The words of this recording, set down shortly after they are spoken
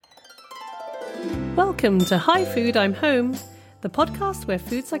Welcome to Hi Food, I'm Home, the podcast where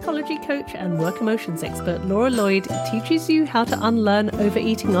food psychology coach and work emotions expert Laura Lloyd teaches you how to unlearn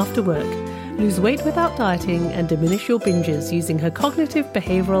overeating after work, lose weight without dieting, and diminish your binges using her cognitive,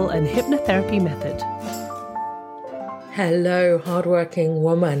 behavioural and hypnotherapy method. Hello, hardworking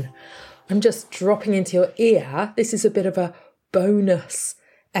woman. I'm just dropping into your ear. This is a bit of a bonus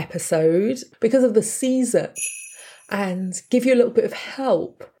episode because of the season and give you a little bit of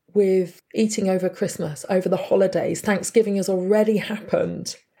help with eating over Christmas, over the holidays. Thanksgiving has already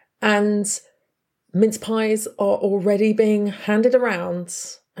happened and mince pies are already being handed around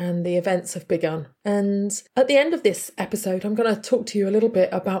and the events have begun. And at the end of this episode, I'm going to talk to you a little bit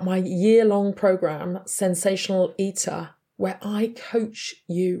about my year-long program, Sensational Eater, where I coach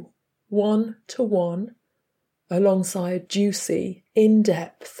you one-to-one alongside juicy,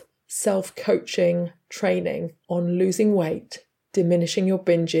 in-depth self-coaching training on losing weight, diminishing your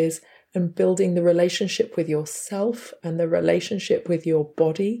binges, and building the relationship with yourself and the relationship with your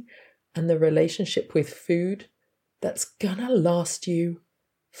body and the relationship with food that's gonna last you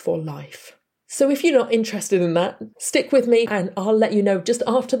for life. So if you're not interested in that, stick with me and I'll let you know just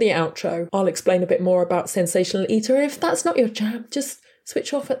after the outro. I'll explain a bit more about Sensational Eater. If that's not your jam, just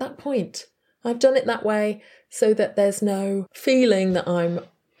switch off at that point. I've done it that way so that there's no feeling that I'm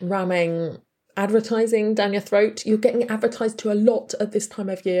ramming advertising down your throat. You're getting advertised to a lot at this time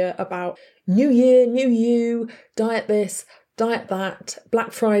of year about new year, new you, diet this, diet that,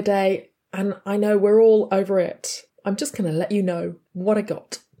 Black Friday, and I know we're all over it. I'm just going to let you know what I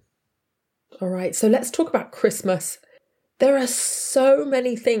got. All right, so let's talk about Christmas. There are so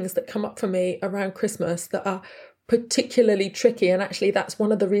many things that come up for me around Christmas that are particularly tricky, and actually that's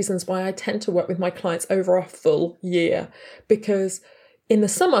one of the reasons why I tend to work with my clients over a full year, because in the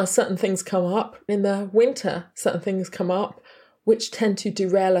summer, certain things come up. In the winter, certain things come up, which tend to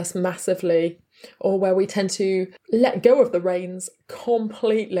derail us massively, or where we tend to let go of the reins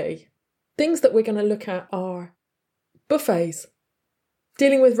completely. Things that we're going to look at are buffets,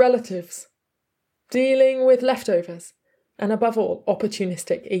 dealing with relatives, dealing with leftovers, and above all,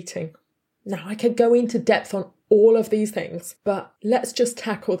 opportunistic eating. Now, I could go into depth on all of these things, but let's just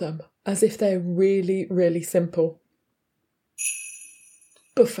tackle them as if they're really, really simple.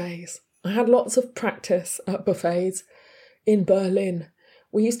 Buffets. I had lots of practice at buffets in Berlin.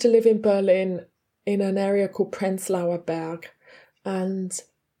 We used to live in Berlin in an area called Prenzlauer Berg, and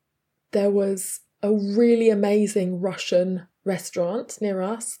there was a really amazing Russian restaurant near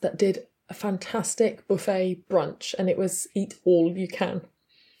us that did a fantastic buffet brunch, and it was eat all you can.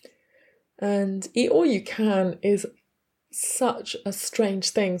 And eat all you can is such a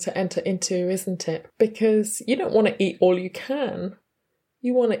strange thing to enter into, isn't it? Because you don't want to eat all you can.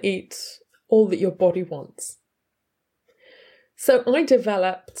 You want to eat all that your body wants. So I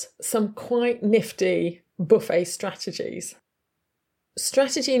developed some quite nifty buffet strategies.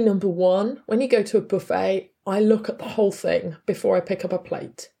 Strategy number one, when you go to a buffet, I look at the whole thing before I pick up a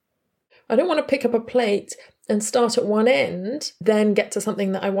plate. I don't want to pick up a plate and start at one end, then get to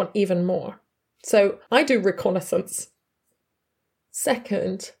something that I want even more. So I do reconnaissance.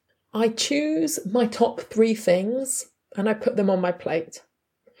 Second, I choose my top 3 things and I put them on my plate.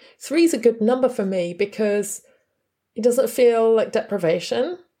 3 is a good number for me because it doesn't feel like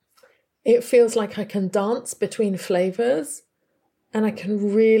deprivation. It feels like I can dance between flavours and I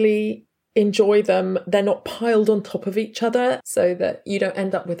can really enjoy them. They're not piled on top of each other so that you don't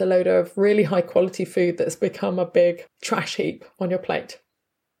end up with a load of really high quality food that's become a big trash heap on your plate.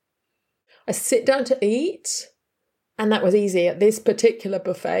 I sit down to eat. And that was easy at this particular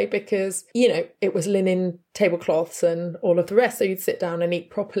buffet because, it was linen tablecloths and all of the rest. So you'd sit down and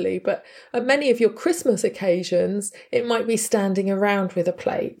eat properly. But at many of your Christmas occasions, it might be standing around with a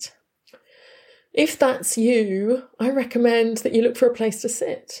plate. If that's you, I recommend that you look for a place to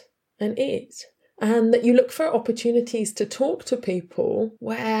sit and eat. And that you look for opportunities to talk to people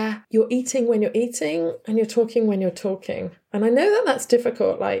where you're eating when you're eating and you're talking when you're talking. And I know that that's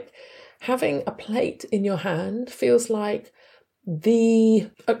difficult. Like, having a plate in your hand feels like the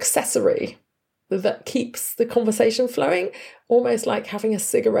accessory that keeps the conversation flowing, almost like having a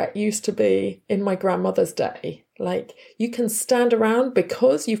cigarette used to be in my grandmother's day. Like, you can stand around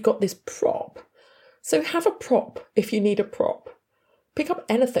because you've got this prop. So have a prop if you need a prop. Pick up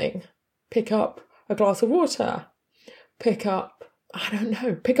anything. Pick up a glass of water. Pick up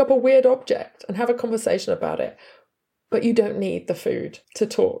a weird object and have a conversation about it. But you don't need the food to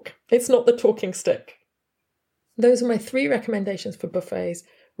talk. It's not the talking stick. Those are my 3 recommendations for buffets.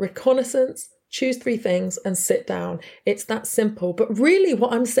 Reconnaissance, choose 3 things and sit down. It's that simple. But really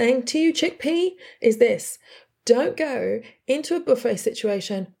what I'm saying to you, chickpea, is this. Don't go into a buffet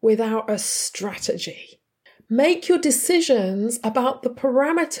situation without a strategy. Make your decisions about the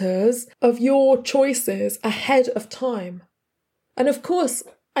parameters of your choices ahead of time. And of course,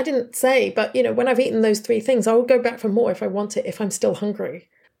 I didn't say, but when I've eaten those 3 things, I will go back for more if I want it, if I'm still hungry.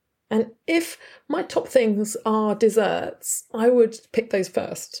 And if my top things are desserts, I would pick those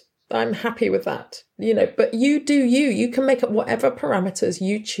first. I'm happy with that, but you do you. You can make up whatever parameters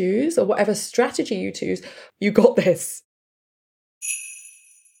you choose or whatever strategy you choose. You got this.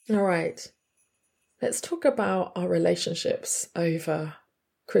 All right. Let's talk about our relationships over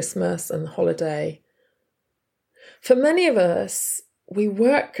Christmas and holiday. For many of us, we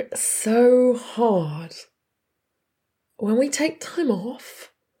work so hard. When we take time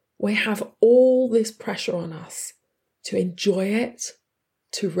off, we have all this pressure on us to enjoy it,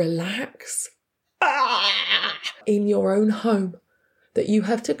 to relax in your own home that you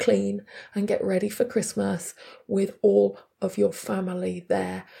have to clean and get ready for Christmas with all of your family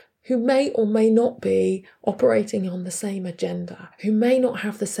there, who may or may not be operating on the same agenda, who may not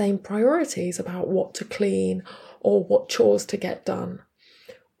have the same priorities about what to clean or what chores to get done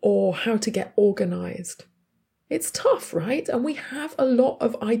or how to get organised. It's tough, right? And we have a lot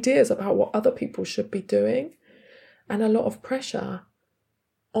of ideas about what other people should be doing and a lot of pressure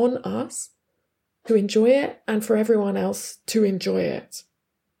on us to enjoy it and for everyone else to enjoy it.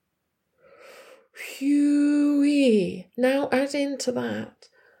 Phew. Now add into that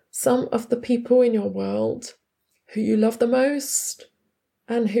some of the people in your world who you love the most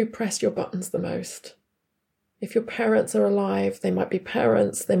and who press your buttons the most. If your parents are alive, they might be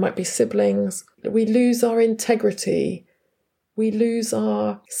parents, they might be siblings. We lose our integrity. We lose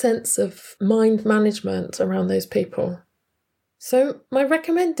our sense of mind management around those people. So my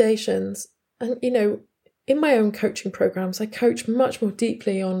recommendations, and in my own coaching programs, I coach much more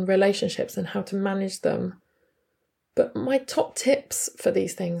deeply on relationships and how to manage them. But my top tips for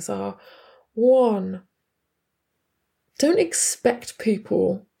these things are, 1, don't expect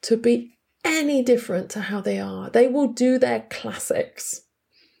people to be any different to how they are. They will do their classics.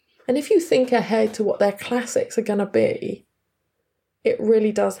 And if you think ahead to what their classics are going to be, it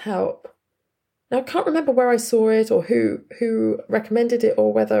really does help. Now, I can't remember where I saw it or who recommended it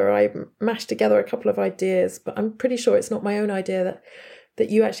or whether I mashed together a couple of ideas, but I'm pretty sure it's not my own idea that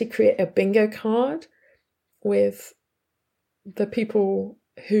you actually create a bingo card with the people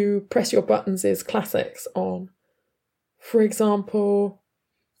who press your buttons as classics on. For example,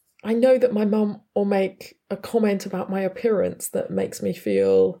 I know that my mum will make a comment about my appearance that makes me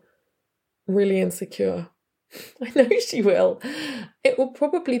feel really insecure. I know she will. It will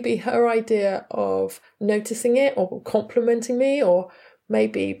probably be her idea of noticing it or complimenting me or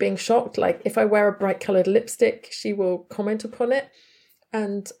maybe being shocked. Like if I wear a bright coloured lipstick, she will comment upon it.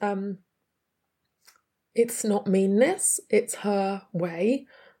 And it's not meanness, it's her way.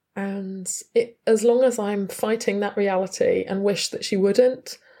 And as long as I'm fighting that reality and wish that she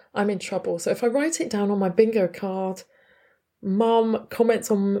wouldn't, I'm in trouble. So if I write it down on my bingo card, Mum comments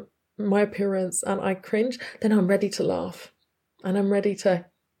on my appearance and I cringe, then I'm ready to laugh and I'm ready to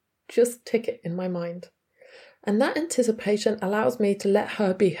just tick it in my mind. And that anticipation allows me to let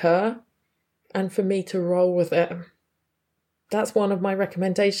her be her and for me to roll with it. That's one of my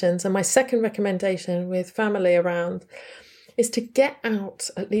recommendations. And my second recommendation with family around is to get out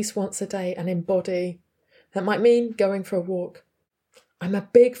at least once a day and embody. That might mean going for a walk. I'm a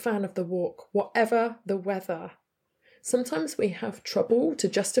big fan of the walk, whatever the weather. Sometimes we have trouble to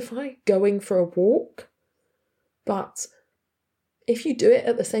justify going for a walk, but if you do it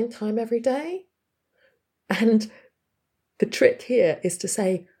at the same time every day, and the trick here is to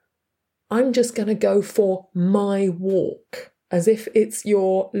say, I'm just going to go for my walk, as if it's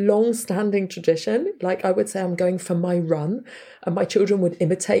your long-standing tradition. Like I would say, I'm going for my run, and my children would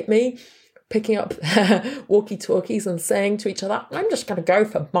imitate me, picking up their walkie-talkies and saying to each other, I'm just going to go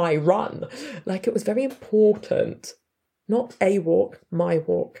for my run. Like it was very important. Not a walk, my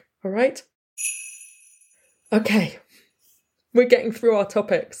walk. All right? Okay, we're getting through our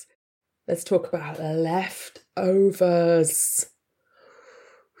topics. Let's talk about leftovers.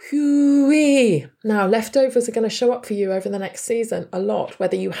 Hooey. Now, leftovers are going to show up for you over the next season a lot,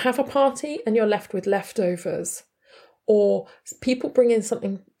 whether you have a party and you're left with leftovers, or people bring in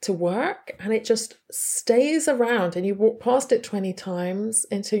something to work and it just stays around and you walk past it 20 times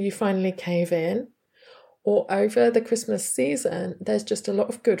until you finally cave in. Or over the Christmas season, there's just a lot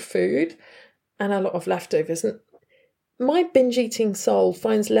of good food and a lot of leftovers. And my binge eating soul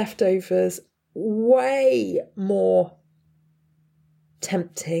finds leftovers way more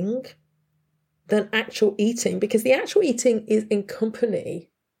tempting than actual eating, because the actual eating is in company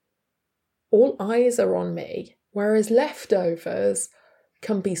all eyes are on me, whereas leftovers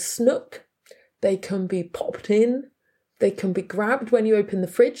can be snook, they can be popped in, they can be grabbed when you open the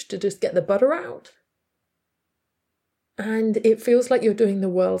fridge to just get the butter out. And it feels like you're doing the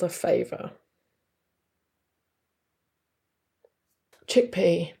world a favour.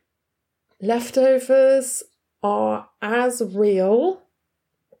 Chickpea. Leftovers are as real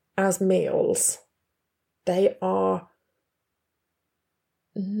as meals. They are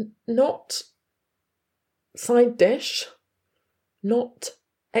not side dish, not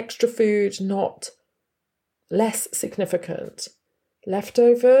extra food, not less significant.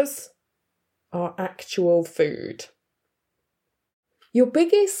 Leftovers are actual food. Your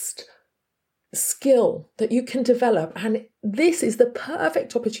biggest skill that you can develop, and this is the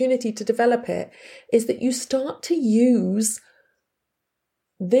perfect opportunity to develop it, is that you start to use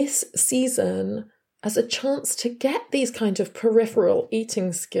this season as a chance to get these kind of peripheral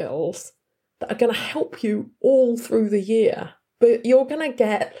eating skills that are going to help you all through the year. But you're going to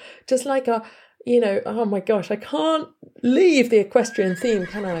get just like oh my gosh, I can't leave the equestrian theme,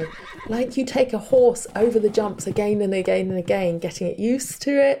 can I? Like you take a horse over the jumps again and again and again, getting it used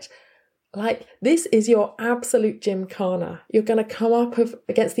to it. Like this is your absolute gymkhana. You're going to come up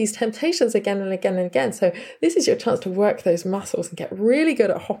against these temptations again and again and again. So this is your chance to work those muscles and get really good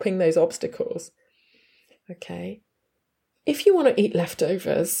at hopping those obstacles. Okay. If you want to eat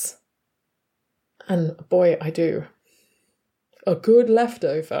leftovers, and boy, I do, a good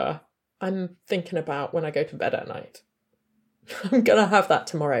leftover, I'm thinking about when I go to bed at night. I'm going to have that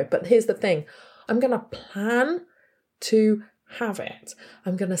tomorrow. But here's the thing. I'm going to plan to have it.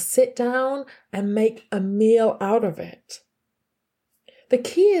 I'm going to sit down and make a meal out of it. The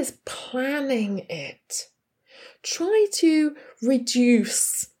key is planning it. Try to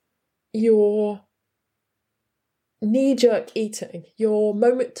reduce your knee-jerk eating, your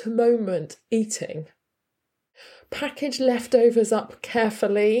moment-to-moment eating. Package leftovers up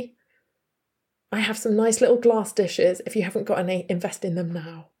carefully. I have some nice little glass dishes. If you haven't got any, invest in them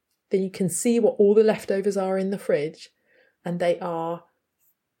now. Then you can see what all the leftovers are in the fridge, and they are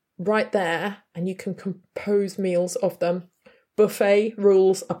right there, and you can compose meals of them. Buffet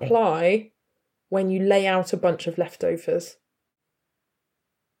rules apply when you lay out a bunch of leftovers.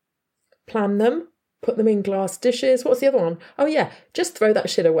 Plan them. Put them in glass dishes. What's the other one? Oh yeah, just throw that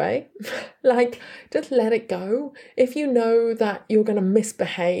shit away. Like, just let it go. If you know that you're going to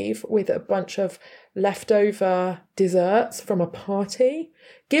misbehave with a bunch of leftover desserts from a party,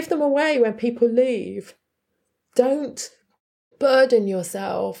 give them away when people leave. Don't burden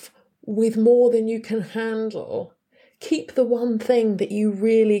yourself with more than you can handle. Keep the one thing that you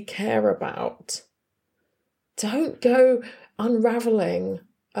really care about. Don't go unravelling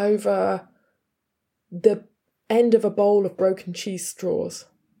over the end of a bowl of broken cheese straws.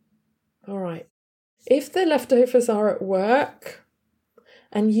 All right. If the leftovers are at work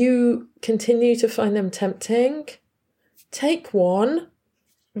and you continue to find them tempting, take one,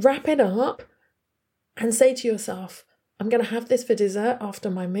 wrap it up, and say to yourself, I'm going to have this for dessert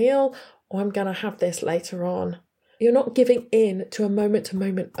after my meal, or I'm going to have this later on. You're not giving in to a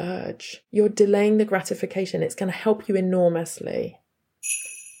moment-to-moment urge. You're delaying the gratification. It's going to help you enormously.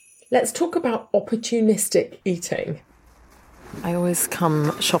 Let's talk about opportunistic eating. I always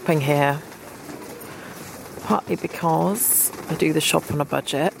come shopping here, partly because I do the shop on a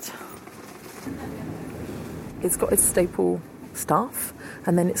budget. It's got its staple stuff,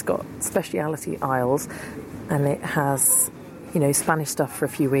 and then it's got speciality aisles, and it has, Spanish stuff for a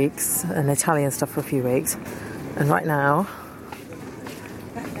few weeks and Italian stuff for a few weeks. And right now,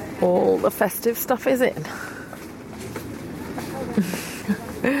 all the festive stuff is in.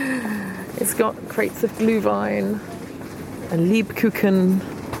 It's got crates of Glühwein and Lebkuchen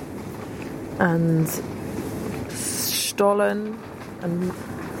and Stollen and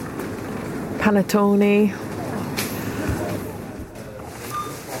Panettone.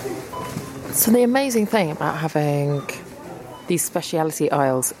 So the amazing thing about having these speciality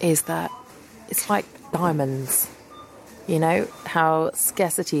aisles is that it's like diamonds. You know, how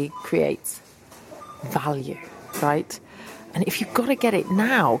scarcity creates value, right? And if you've got to get it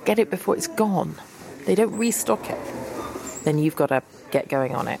now, get it before it's gone. They don't restock it. Then you've got to get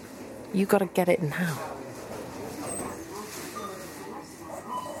going on it. You've got to get it now.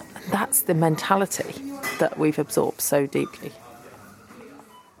 And that's the mentality that we've absorbed so deeply.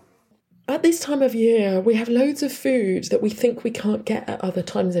 At this time of year, we have loads of food that we think we can't get at other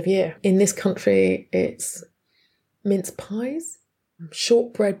times of year. In this country, it's mince pies.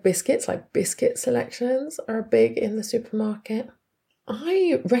 Shortbread biscuits, like biscuit selections, are big in the supermarket.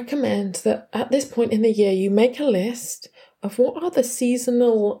 I recommend that at this point in the year, you make a list of what are the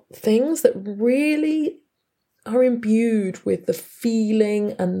seasonal things that really are imbued with the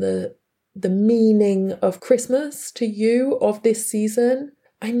feeling and the meaning of Christmas to you, of this season,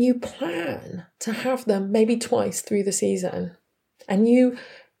 and you plan to have them maybe twice through the season, and you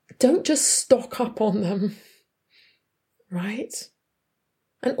don't just stock up on them, right?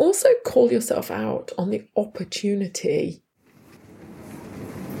 And also call yourself out on the opportunity.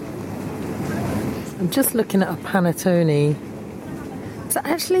 I'm just looking at a panettone. It's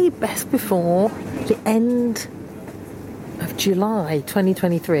actually best before the end of July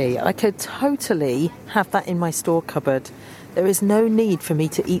 2023. I could totally have that in my store cupboard. There is no need for me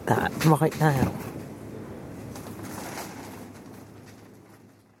to eat that right now.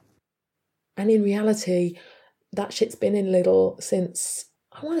 And in reality, that shit's been in Lidl since,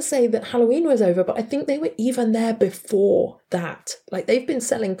 I want to say that Halloween was over, but I think they were even there before that. Like, they've been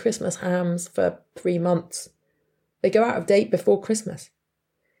selling Christmas hams for 3 months. They go out of date before Christmas.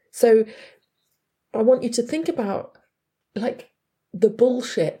 So I want you to think about, like, the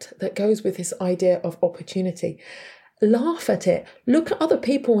bullshit that goes with this idea of opportunity. Laugh at it. Look at other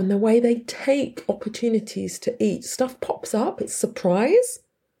people and the way they take opportunities to eat. Stuff pops up. It's surprise,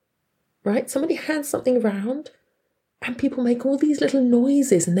 right? Somebody hands something around and people make all these little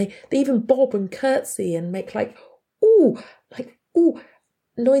noises, and they even bob and curtsy and make like ooh,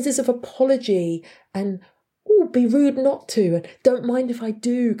 noises of apology and ooh, be rude not to, and don't mind if I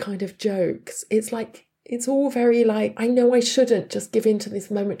do kind of jokes. It's like, it's all very like, I know I shouldn't just give in to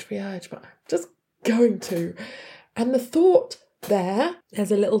this momentary urge, but I'm just going to. And the thought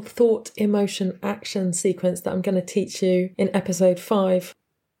there's a little thought, emotion, action sequence that I'm going to teach you in episode 5.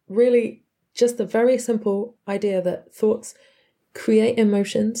 Really just a very simple idea that thoughts create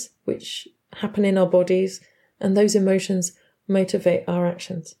emotions which happen in our bodies, and those emotions motivate our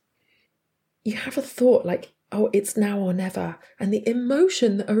actions. You have a thought like, oh, it's now or never. And the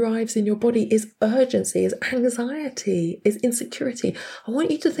emotion that arrives in your body is urgency, is anxiety, is insecurity. I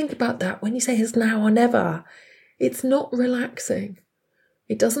want you to think about that when you say it's now or never. It's not relaxing.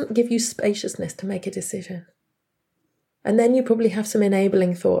 It doesn't give you spaciousness to make a decision. And then you probably have some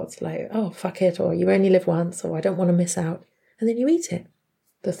enabling thoughts like, oh, fuck it, or you only live once, or I don't want to miss out. And then you eat it.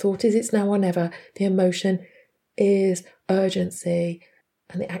 The thought is it's now or never. The emotion is urgency,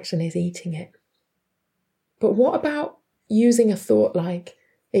 and the action is eating it. But what about using a thought like,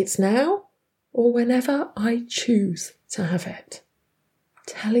 it's now or whenever I choose to have it?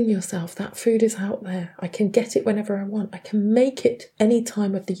 Telling yourself that food is out there. I can get it whenever I want. I can make it any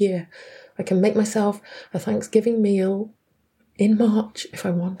time of the year. I can make myself a Thanksgiving meal in March if I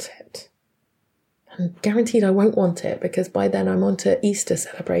want it. I'm guaranteed I won't want it, because by then I'm on to Easter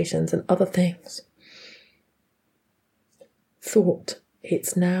celebrations and other things. Thought,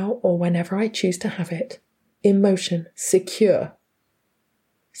 it's now or whenever I choose to have it. Emotion, secure,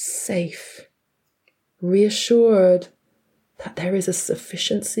 safe, reassured that there is a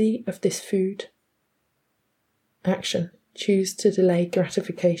sufficiency of this food. Action, choose to delay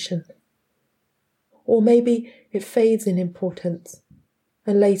gratification. Or maybe it fades in importance,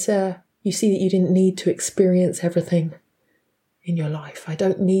 and later you see that you didn't need to experience everything in your life. I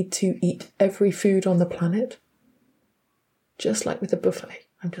don't need to eat every food on the planet. Just like with the buffet,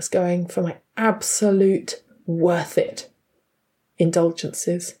 I'm just going for my absolute worth it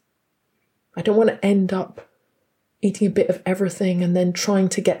indulgences. I don't want to end up eating a bit of everything and then trying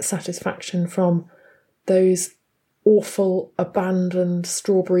to get satisfaction from those awful abandoned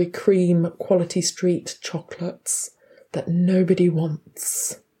strawberry cream quality street chocolates that nobody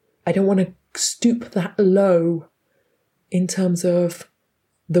wants. I don't want to stoop that low in terms of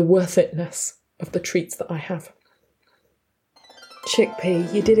the worth itness of the treats that I have.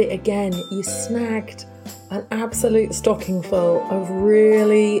 Chickpea, you did it again. You snagged an absolute stocking full of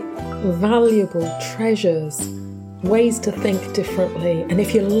really valuable treasures, ways to think differently. And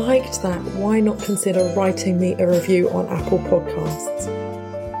if you liked that, why not consider writing me a review on Apple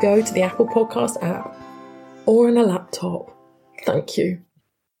Podcasts? Go to the Apple Podcast app or on a laptop. Thank you.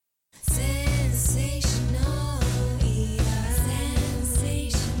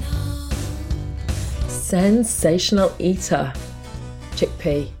 Sensational Eater.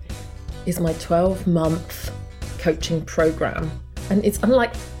 Chickpea is my 12-month coaching program, and it's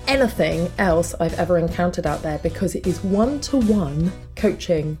unlike anything else I've ever encountered out there because it is one-to-one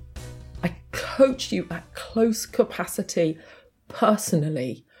coaching. I coach you at close capacity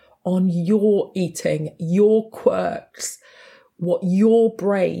personally on your eating, your quirks, what your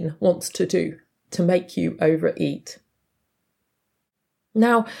brain wants to do to make you overeat.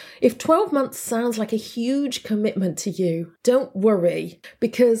 Now, if 12 months sounds like a huge commitment to you, don't worry,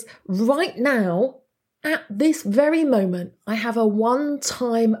 because right now At this very moment, I have a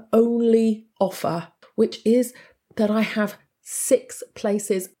one-time only offer, which is that I have 6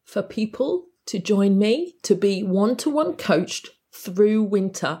 places for people to join me to be one-to-one coached through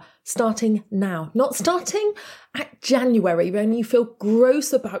winter, starting now. Not starting at January when you feel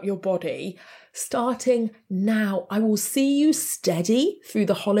gross about your body. Starting now. I will see you steady through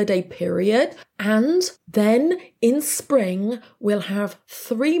the holiday period, and then in spring we'll have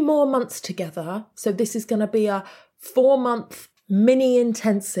 3 more months together. So this is going to be a 4-month mini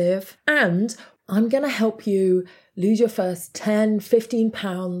intensive, and I'm going to help you lose your first 10, 15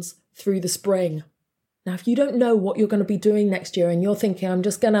 pounds through the spring. Now, if you don't know what you're going to be doing next year and you're thinking, I'm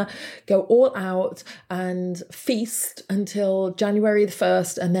just going to go all out and feast until January the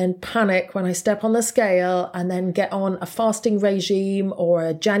 1st and then panic when I step on the scale and then get on a fasting regime, or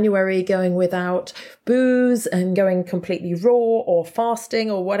a January going without booze and going completely raw, or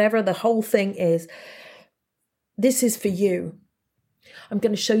fasting, or whatever the whole thing is, this is for you. I'm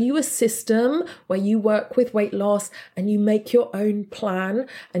going to show you a system where you work with weight loss and you make your own plan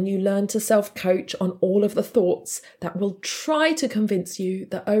and you learn to self-coach on all of the thoughts that will try to convince you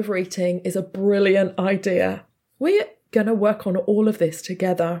that overeating is a brilliant idea. We're going to work on all of this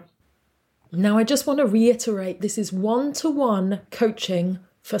together. Now, I just want to reiterate, this is one-to-one coaching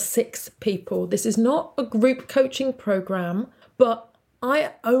for 6 people. This is not a group coaching program, but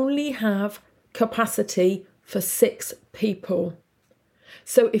I only have capacity for 6 people.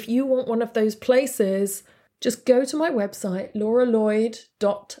 So if you want one of those places, just go to my website,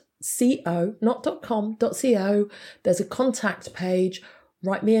 lauraloyd.co, not .com.co. There's a contact page,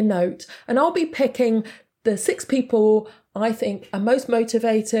 write me a note, and I'll be picking the 6 people I think are most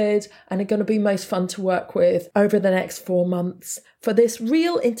motivated and are going to be most fun to work with over the next 4 months for this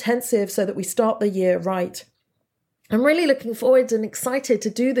real intensive so that we start the year right. I'm really looking forward and excited to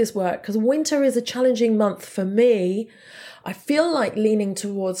do this work because winter is a challenging month for me. I feel like leaning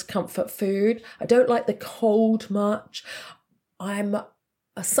towards comfort food. I don't like the cold much. I'm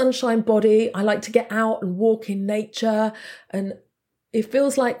a sunshine body. I like to get out and walk in nature. And it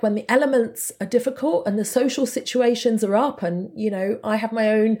feels like when the elements are difficult and the social situations are up, and, you know, I have my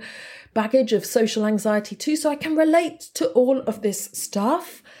own baggage of social anxiety too, so I can relate to all of this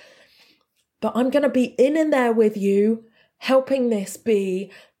stuff. But I'm going to be in there with you, helping this be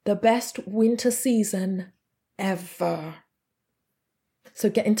the best winter season ever. So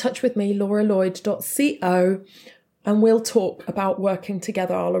get in touch with me, lauraloyd.co, and we'll talk about working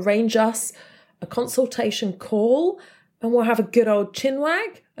together. I'll arrange us a consultation call and we'll have a good old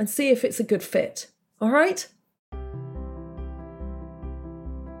chinwag and see if it's a good fit. All right?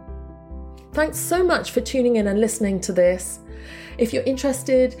 Thanks so much for tuning in and listening to this. If you're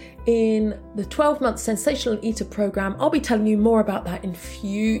interested in the 12-month Sensational Eater program, I'll be telling you more about that in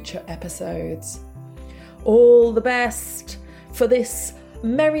future episodes. All the best for this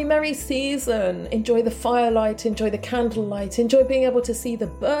merry season. Enjoy the firelight, enjoy the candlelight, enjoy being able to see the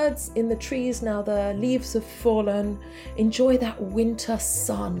birds in the trees now the leaves have fallen. Enjoy that winter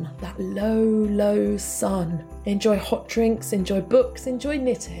sun, that low sun. Enjoy hot drinks, enjoy books, enjoy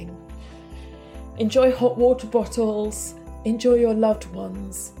knitting. Enjoy hot water bottles, enjoy your loved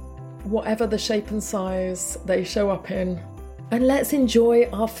ones, whatever the shape and size they show up in. And let's enjoy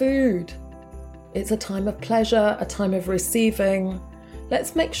our food. It's a time of pleasure, a time of receiving.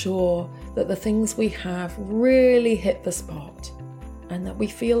 Let's make sure that the things we have really hit the spot and that we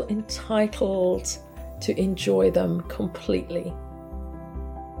feel entitled to enjoy them completely.